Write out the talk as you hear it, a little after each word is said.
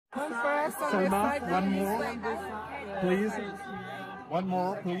Salma, one more, please. One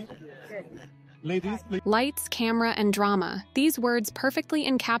more, please. Ladies, please. Lights, camera, and drama. These words perfectly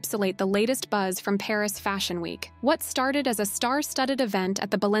encapsulate the latest buzz from Paris Fashion Week. What started as a star-studded event at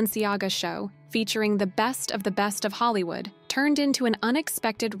the Balenciaga show, featuring the best of Hollywood, turned into an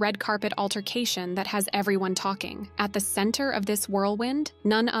unexpected red carpet altercation that has everyone talking. At the center of this whirlwind,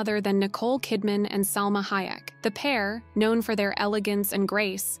 none other than Nicole Kidman and Salma Hayek. The pair, known for their elegance and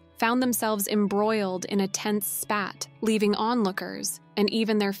grace, found themselves embroiled in a tense spat, leaving onlookers, and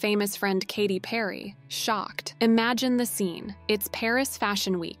even their famous friend Katy Perry, shocked. Imagine the scene. It's Paris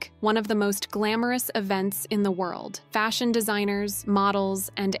Fashion Week, one of the most glamorous events in the world. Fashion designers,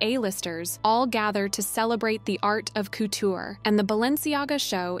 models, and A-listers all gather to celebrate the art of couture, and the Balenciaga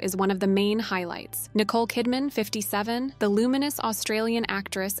show is one of the main highlights. Nicole Kidman, 57, the luminous Australian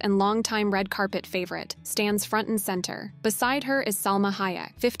actress and longtime red carpet favorite, stands front and center. Beside her is Salma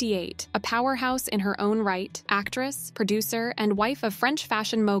Hayek, 58, a powerhouse in her own right, actress, producer, and wife of French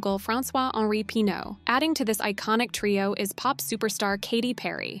fashion mogul François-Henri Pinault. Adding to this iconic trio is pop superstar Katy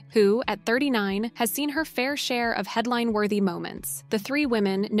Perry, who, at 39, has seen her fair share of headline-worthy moments. The three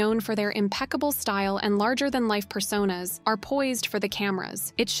women, known for their impeccable style and larger-than-life personas, are poised for the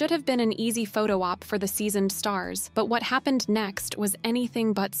cameras. It should have been an easy photo op for the seasoned stars, but what happened next was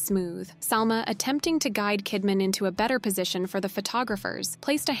anything but smooth. Salma, attempting to guide Kidman into a better position for the photographers,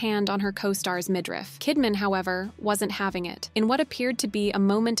 placed a hand on her co-star's midriff. Kidman, however, wasn't having it. In what appeared to be a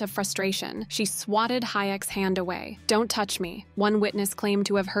moment of frustration, she swatted Hayek's hand away. "Don't touch me," one witness claimed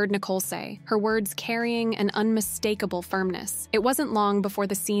to have heard Nicole say, her words carrying an unmistakable firmness. It wasn't long before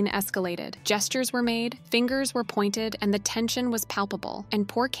the scene escalated. Gestures were made, fingers were pointed, and the tension was palpable. And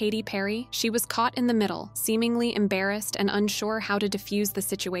poor Katy Perry, she was caught in the middle, seemingly embarrassed and unsure how to defuse the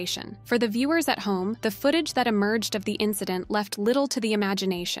situation. For the viewers at home, the footage that emerged of the incident left little to the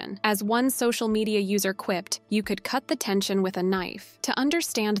imagination. As one social media user quipped, "You could cut the tension with a knife." To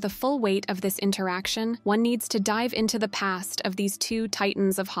understand the full weight of this interaction, one needs to dive into the past of these two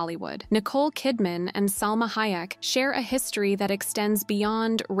titans of Hollywood. Nicole Kidman and Salma Hayek share a history that extends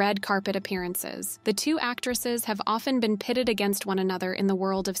beyond red carpet appearances. The two actresses have often been pitted against one another in the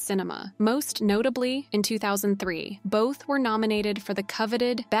world of cinema. Most notably, in 2003, both were nominated for the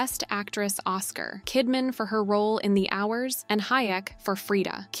coveted Best Actress Oscar, Kidman for her role in The Hours and Hayek for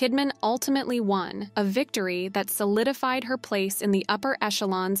Frida. Kidman ultimately won, a victory that solidified her place in the upper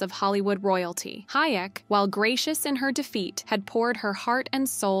echelons of Hollywood royalty. Hayek, while gracious in her defeat, had poured her heart and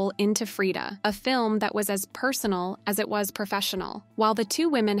soul into Frida, a film that was as personal as it was professional. While the two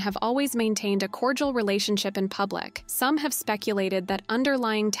women have always maintained a cordial relationship in public, some have speculated that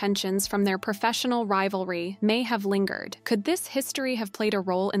underlying tensions from their professional rivalry may have lingered. Could this history have played a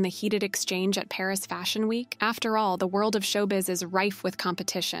role in the heated exchange at Paris Fashion Week? After all, the world of showbiz is rife with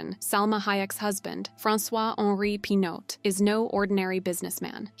competition. Salma Hayek's husband, François-Henri Pinault, is no ordinary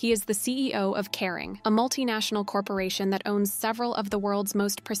businessman. He is the CEO of Kering, a multinational corporation that owns several of the world's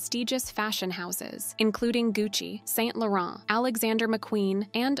most prestigious fashion houses, including Gucci, Saint Laurent, Alexander McQueen,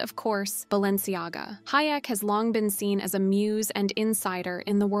 and, of course, Balenciaga. Hayek has long been seen as a muse and insider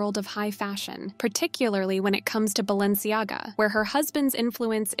in the world of high fashion, particularly when it comes to Balenciaga, where her husband's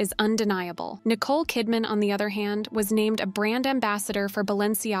influence is undeniable. Nicole Kidman, on the other hand, was named a brand ambassador for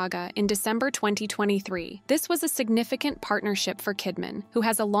Balenciaga in December 2023. This was a significant partnership for Kidman, who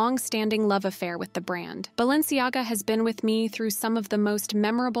has a long-standing love affair with the brand. "Balenciaga has been with me through some of the most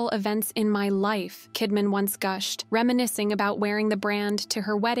memorable events in my life," Kidman once gushed, reminiscing about wearing the brand to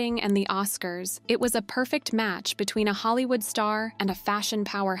her wedding and the Oscars. "It was a perfect match between a Hollywood star and a fashion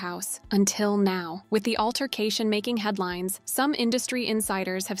powerhouse, until now." With the altercation making headlines, some industry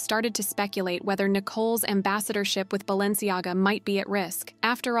insiders have started to speculate whether Nicole's ambassadorship with Balenciaga might be at risk.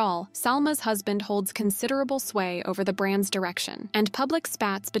 After all, Salma's husband holds considerable sway over the brand's direction, and public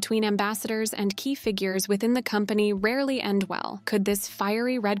spats between ambassadors and key figures within the company rarely end well. Could this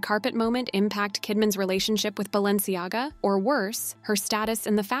fiery red carpet moment impact Kidman's relationship with Balenciaga? Or worse, her status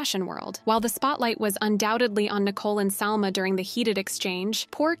in the fashion world? While the spotlight was undoubtedly on Nicole and Salma during the heated exchange,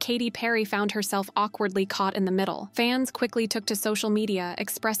 poor Katy Perry found herself awkwardly caught in the middle. Fans quickly took to social media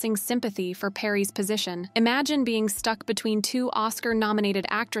expressing sympathy for Perry's position. "Imagine being stuck between two Oscar-nominated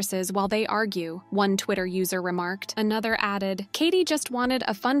actresses while they argue," one Twitter user remarked. Another added, "Katy just wanted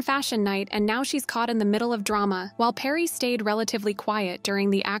a fun fashion night and now she's caught in the middle of drama." While Perry stayed relatively quiet during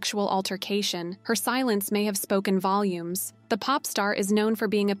the actual altercation, her silence may have spoken volumes. The pop star is known for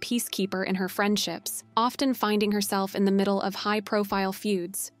being a peacekeeper in her friendships, often finding herself in the middle of high-profile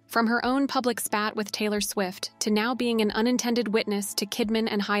feuds. From her own public spat with Taylor Swift to now being an unintended witness to Kidman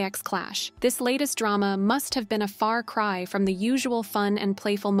and Hayek's clash, this latest drama must have been a far cry from the usual fun and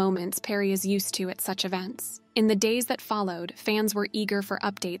playful moments Perry is used to at such events. In the days that followed, fans were eager for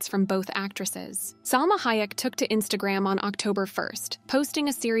updates from both actresses. Salma Hayek took to Instagram on October 1st, posting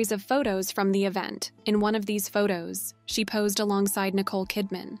a series of photos from the event. In one of these photos, she posed alongside Nicole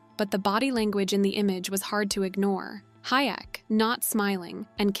Kidman, but the body language in the image was hard to ignore. Hayek, not smiling,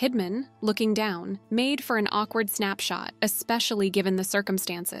 and Kidman, looking down, made for an awkward snapshot, especially given the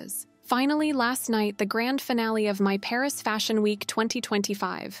circumstances. Finally, last night, the grand finale of My Paris Fashion Week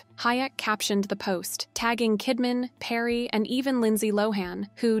 2025, Hayek captioned the post, tagging Kidman, Perry, and even Lindsay Lohan,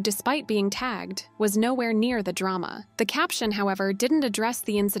 who, despite being tagged, was nowhere near the drama. The caption, however, didn't address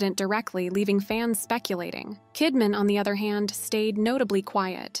the incident directly, leaving fans speculating. Kidman, on the other hand, stayed notably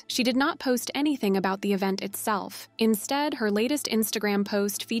quiet. She did not post anything about the event itself. Instead, her latest Instagram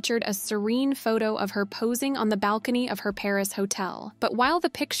post featured a serene photo of her posing on the balcony of her Paris hotel. But while the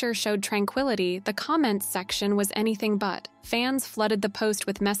picture showed tranquility, the comments section was anything but. Fans flooded the post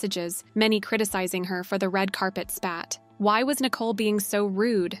with messages, many criticizing her for the red carpet spat. Why was Nicole being so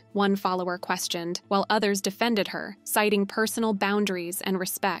rude? One follower questioned, while others defended her, citing personal boundaries and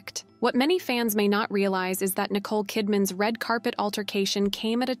respect. What many fans may not realize is that Nicole Kidman's red carpet altercation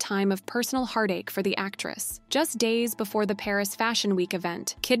came at a time of personal heartache for the actress. Just days before the Paris Fashion Week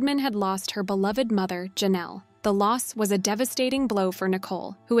event, Kidman had lost her beloved mother, Janelle. The loss was a devastating blow for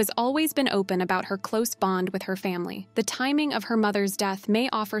Nicole, who has always been open about her close bond with her family. The timing of her mother's death may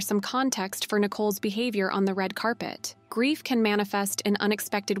offer some context for Nicole's behavior on the red carpet. Grief can manifest in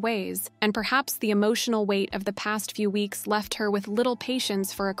unexpected ways, and perhaps the emotional weight of the past few weeks left her with little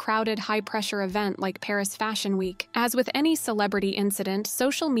patience for a crowded, high-pressure event like Paris Fashion Week. As with any celebrity incident,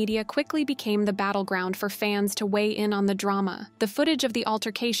 social media quickly became the battleground for fans to weigh in on the drama. The footage of the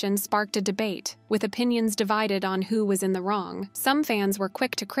altercation sparked a debate, with opinions divided on who was in the wrong. Some fans were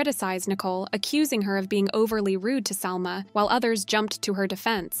quick to criticize Nicole, accusing her of being overly rude to Salma, while others jumped to her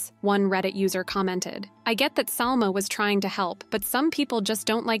defense. One Reddit user commented, "I get that Salma was trying to help, but some people just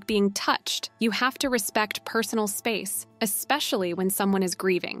don't like being touched. You have to respect personal space, especially when someone is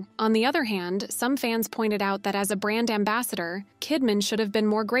grieving." On the other hand, some fans pointed out that as a brand ambassador, Kidman should have been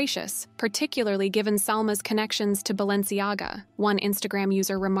more gracious, particularly given Salma's connections to Balenciaga. One Instagram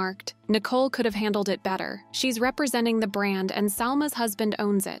user remarked, "Nicole could have handled it better. She's representing the brand and Salma's husband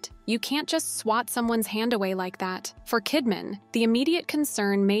owns it. You can't just swat someone's hand away like that." For Kidman, the immediate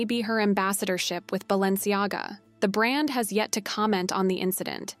concern may be her ambassadorship with Balenciaga. The brand has yet to comment on the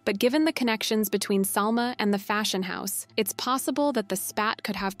incident, but given the connections between Salma and the fashion house, it's possible that the spat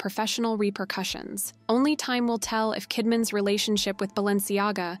could have professional repercussions. Only time will tell if Kidman's relationship with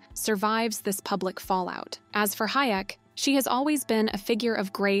Balenciaga survives this public fallout. As for Hayek, she has always been a figure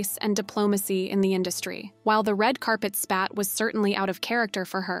of grace and diplomacy in the industry. While the red carpet spat was certainly out of character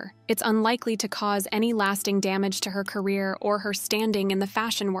for her, it's unlikely to cause any lasting damage to her career or her standing in the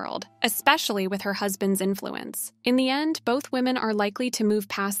fashion world, especially with her husband's influence. In the end, both women are likely to move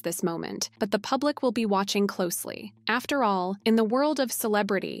past this moment, but the public will be watching closely. After all, in the world of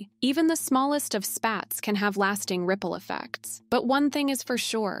celebrity, even the smallest of spats can have lasting ripple effects. But one thing is for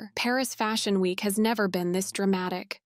sure, Paris Fashion Week has never been this dramatic.